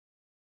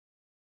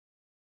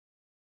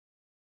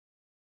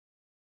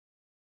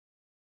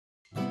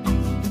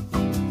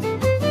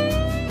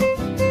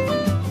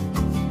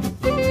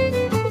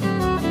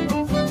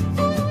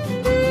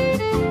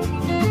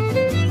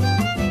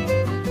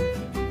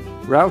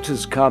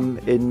Routers come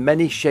in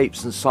many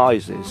shapes and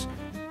sizes,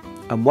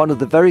 and one of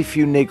the very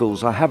few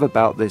niggles I have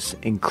about this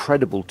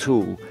incredible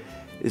tool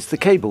is the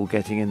cable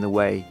getting in the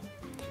way.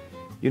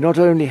 You not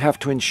only have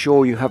to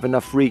ensure you have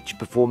enough reach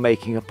before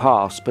making a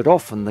pass, but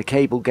often the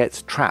cable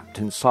gets trapped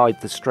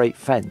inside the straight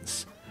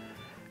fence.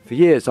 For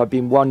years I've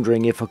been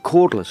wondering if a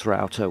cordless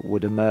router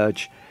would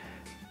emerge,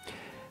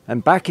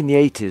 and back in the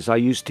 80s I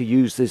used to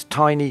use this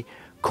tiny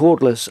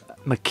cordless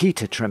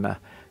Makita trimmer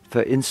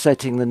for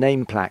insetting the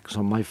name plaques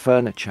on my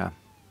furniture.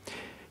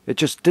 It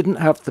just didn't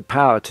have the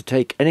power to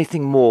take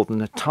anything more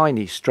than a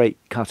tiny straight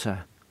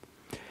cutter.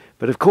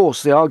 But of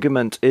course the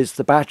argument is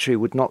the battery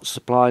would not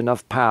supply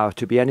enough power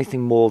to be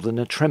anything more than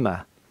a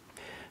trimmer.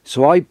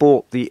 So I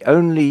bought the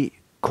only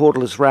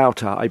cordless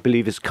router I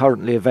believe is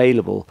currently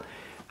available,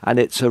 and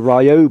it's a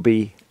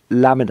Ryobi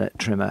laminate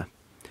trimmer.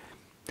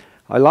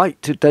 I like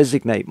to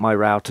designate my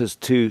routers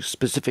to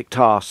specific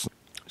tasks,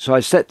 so I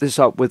set this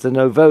up with an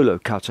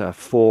Ovolo cutter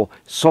for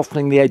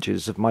softening the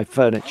edges of my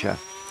furniture.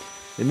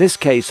 In this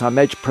case I'm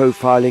edge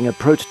profiling a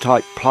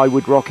prototype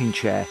plywood rocking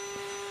chair,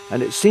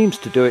 and it seems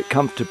to do it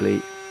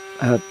comfortably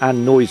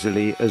and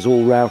noisily, as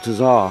all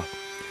routers are.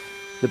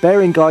 The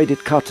bearing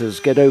guided cutters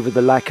get over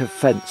the lack of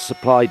fence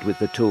supplied with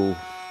the tool.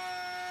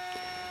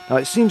 Now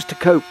it seems to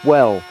cope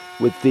well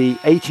with the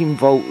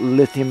 18-volt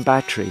lithium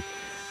battery,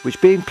 which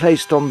being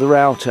placed on the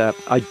router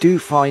I do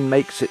find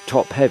makes it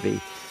top heavy,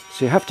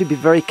 so you have to be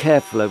very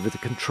careful over the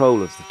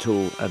control of the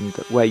tool and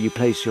where you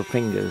place your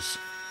fingers.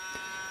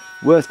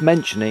 Worth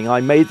mentioning, I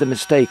made the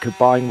mistake of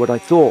buying what I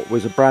thought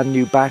was a brand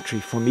new battery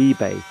from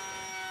eBay,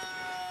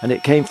 and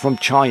it came from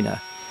China.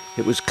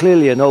 It was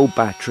clearly an old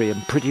battery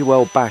and pretty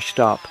well bashed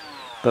up,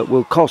 but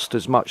will cost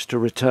as much to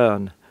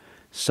return,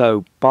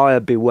 so buyer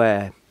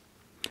beware.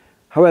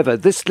 However,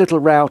 this little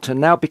router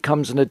now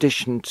becomes an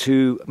addition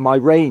to my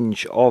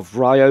range of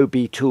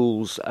Ryobi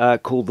tools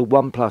called the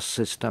OnePlus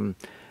system,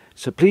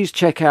 so please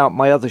check out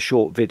my other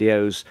short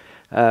videos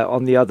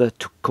on the other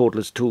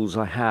cordless tools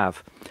I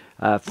have.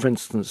 For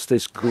instance,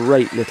 this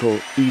great little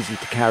easy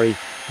to carry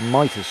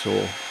miter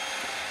saw.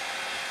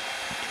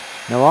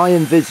 Now I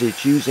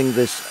envisage using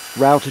this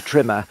router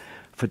trimmer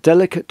for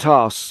delicate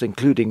tasks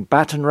including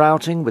batten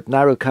routing with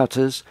narrow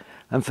cutters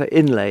and for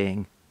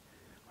inlaying.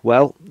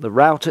 Well, the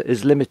router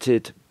is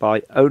limited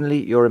by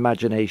only your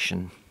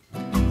imagination.